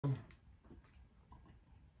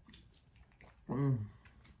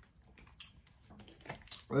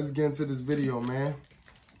Let's get into this video, man.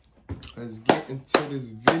 Let's get into this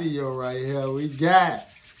video right here. We got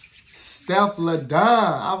Stefflon.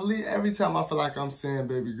 I believe every time I feel like I'm saying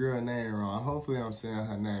baby girl name wrong. Hopefully I'm saying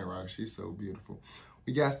her name right. She's so beautiful.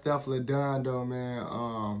 We got Stefflon though,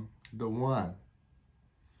 man. The one.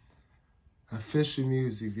 Official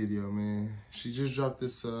music video, man. She just dropped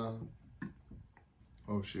this, oh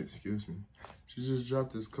shit, excuse me. She just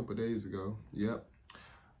dropped this a couple days ago. Yep.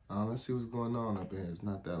 Let's see what's going on up here. It's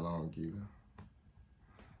not that long either.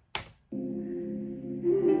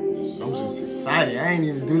 I'm just excited. I ain't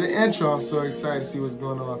even do the intro. I'm so excited to see what's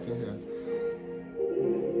going on up in here.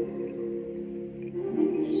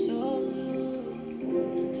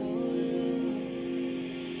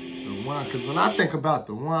 The one, because when I think about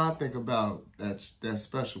the one, I think about that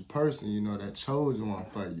special person, you know, that chosen one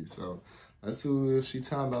for you. So let's see if she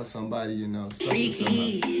talking about somebody, you know, special to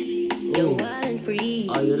somebody. Oh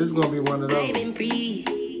yeah, this is gonna be one of those.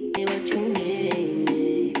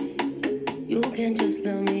 You can just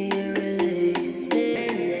love me and release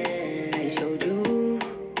me. I showed you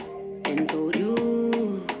and told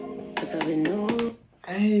you, 'cause I've been new.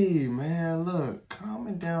 Hey man, look,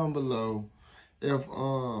 comment down below if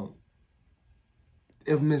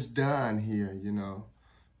Miss Dunn here, you know,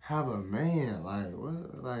 have a man. Like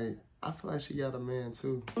what? Like I feel like she got a man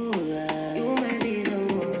too. You might be the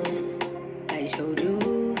one. I showed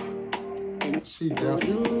you and She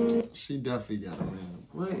definitely got a man.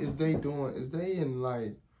 What is they doing? Is they in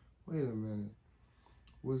like, wait a minute.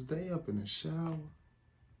 Was they up in the shower?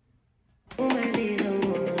 you might be the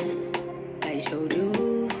one. I showed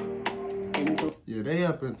you and Yeah, they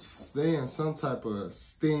in some type of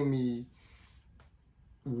steamy,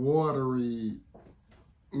 watery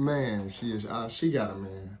man. She got a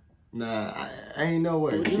man. Nah, I ain't no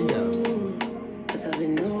way. She got a man. 'Cause I've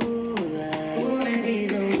been new. You might be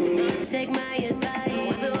the one. Take my advice.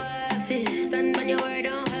 What's the worth it? Stand on your word,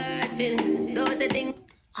 don't hurt feelings. Those are things.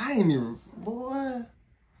 I ain't even, boy.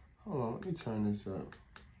 Hold on, let me turn this up.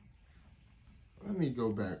 Let me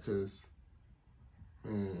go back, cause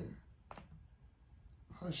man,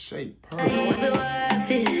 her shape perfect. What's the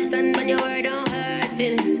worth it? Stand on your word, don't hurt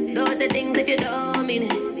feelings. Those are things if you don't mean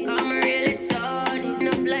it. Come really sorry.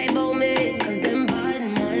 No play about me. 'Cause them bad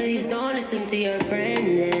minds don't listen to your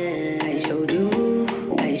friend. I showed you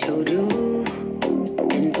and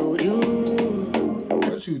told you.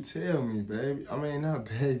 What you tell me, baby? I mean, not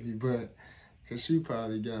baby, but cause she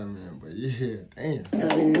probably got a man. But yeah, damn. So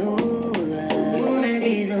we know that you may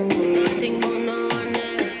be the one. Nothing but no one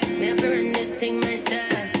else. Me have to run this thing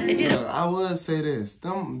myself. If you Look, I would say this: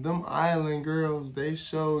 them island girls, they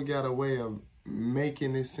sure got a way of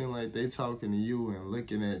making it seem like they talking to you and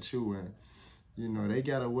looking at you, and you know they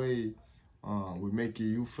got a way with making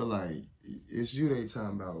you feel like it's you they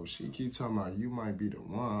talking about. She keep talking about you might be the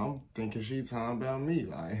one. I'm thinking she talking about me.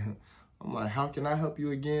 Like I'm like, how can I help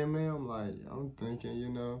you again, man? I'm thinking, you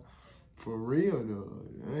know, for real though.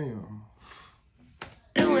 Damn.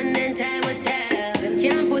 doing then time will tell. Them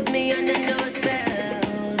can't put me under no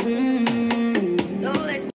spells. No,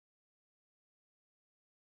 it's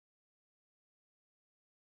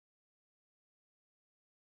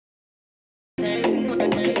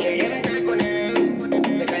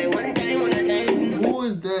Who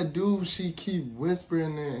is that dude she keep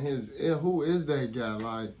whispering in his ear? Who is that guy?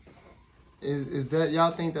 Like, is that,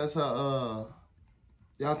 y'all think that's her,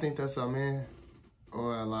 y'all think that's her man?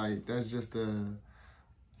 Or like, that's just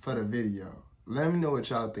for the video? Let me know what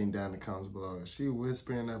y'all think down in the comments below. She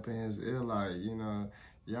whispering up in his ear like, you know,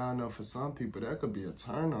 y'all know for some people that could be a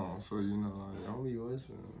turn on. So, you know, don't be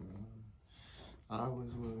whispering. I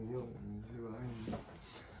was with you.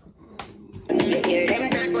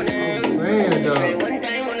 I'm saying though.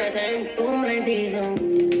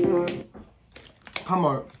 Come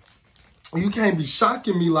on. You can't be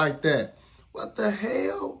shocking me like that. What the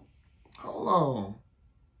hell? Hold on.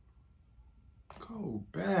 Go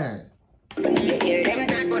back.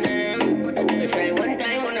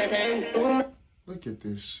 Look at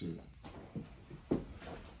this shit.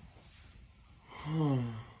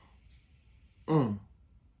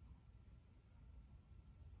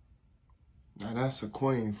 Now that's a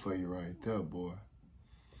queen for you right there, boy.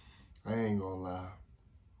 I ain't gonna lie.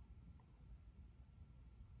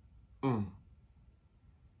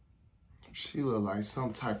 She look like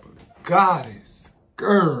some type of goddess.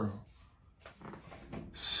 Girl.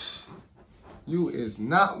 You is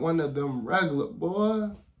not one of them regular, boy.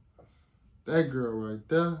 That girl right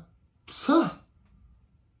there.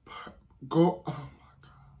 Go, oh my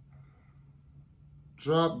God.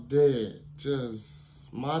 Drop dead. Just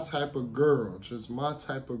my type of girl. Just my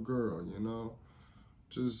type of girl, you know?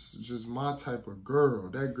 Just my type of girl.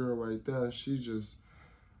 That girl right there, she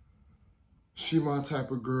my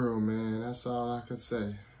type of girl, man. That's all I can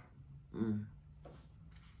say. And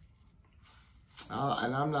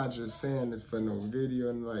I'm not just saying this for no video.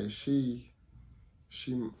 And like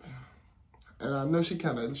and I know she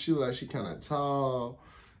kind of tall.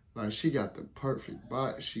 Like she got the perfect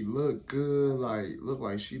body. She look good. Look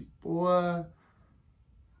like she, boy.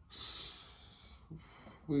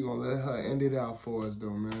 We gonna let her end it out for us though,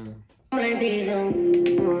 man. Wait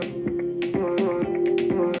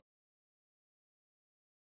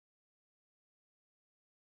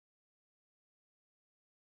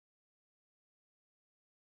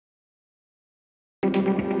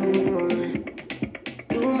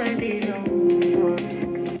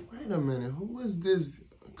a minute, who is this?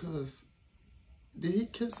 Cause did he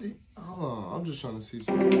kiss it? Hold on, I'm just trying to see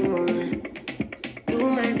something.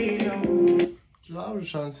 I was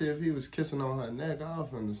trying to see if he was kissing on her neck. I was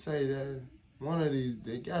finna say that one of these,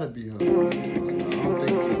 they gotta be her. No, I don't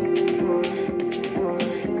think so.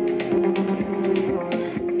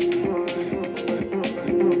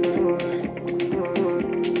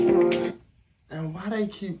 And why they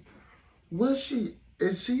keep,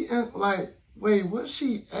 is she in, like, wait, where's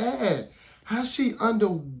she at? How's she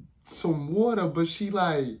under some water, but she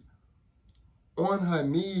like on her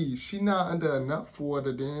knees? She not under enough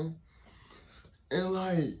water then. And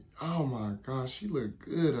like, oh my gosh, she look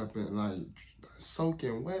good up in like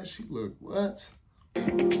soaking wet. She look what?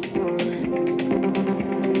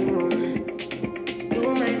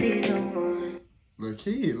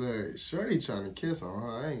 Look, Shorty trying to kiss on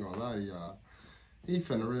her. I ain't gonna lie to y'all. He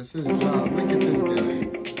finna risk his job. Look at this guy.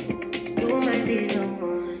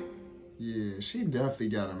 Yeah, she definitely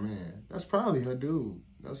got a man. That's probably her dude.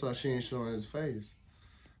 That's why she ain't showing his face.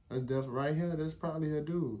 That's definitely right here. That's probably her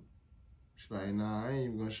dude. She's like, nah, I ain't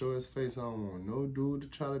even gonna show his face. I don't want no dude to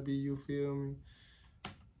try to be, you feel me?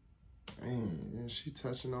 Man, she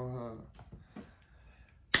touching on her.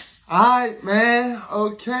 All right, man.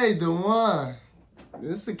 Okay, the one.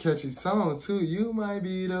 This is a catchy song, too. You might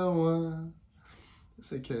be the one.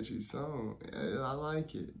 It's a catchy song. I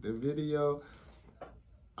like it. The video,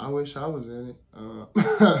 I wish I was in it.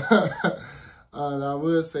 And I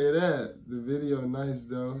will say that. The video nice,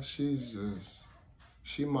 though.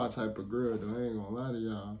 She my type of girl, though. I ain't gonna lie to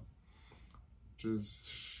y'all. Just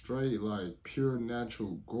straight, like, pure,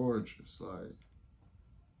 natural, gorgeous. Like,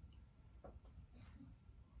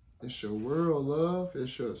 it's your world, love.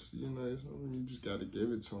 It's your, you know, you just gotta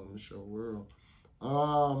give it to them. It's your world.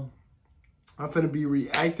 I'm finna be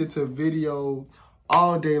reacting to video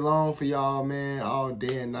all day long for y'all, man. All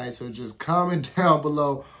day and night. So just comment down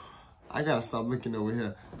below. I gotta stop looking over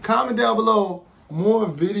here. Comment down below more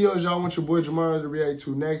videos y'all want your boy Jamar to react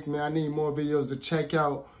to next, man. I need more videos to check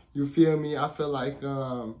out. You feel me? I feel like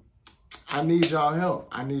I need y'all help.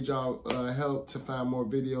 I need y'all help to find more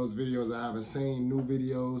videos I haven't seen, new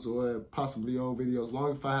videos or possibly old videos.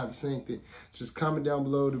 Long if I haven't seen it, just comment down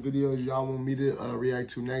below the videos y'all want me to react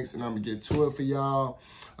to next, and I'm gonna get to it for y'all.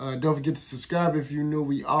 Don't forget to subscribe if you're new.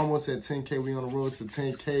 We almost at 10K. We on the road to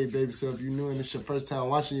 10K, baby. So if you're new and it's your first time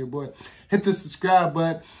watching your boy, hit the subscribe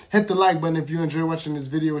button, hit the like button if you enjoy watching this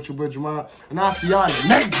video with your boy Jamar, and I'll see y'all in the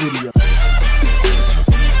next video.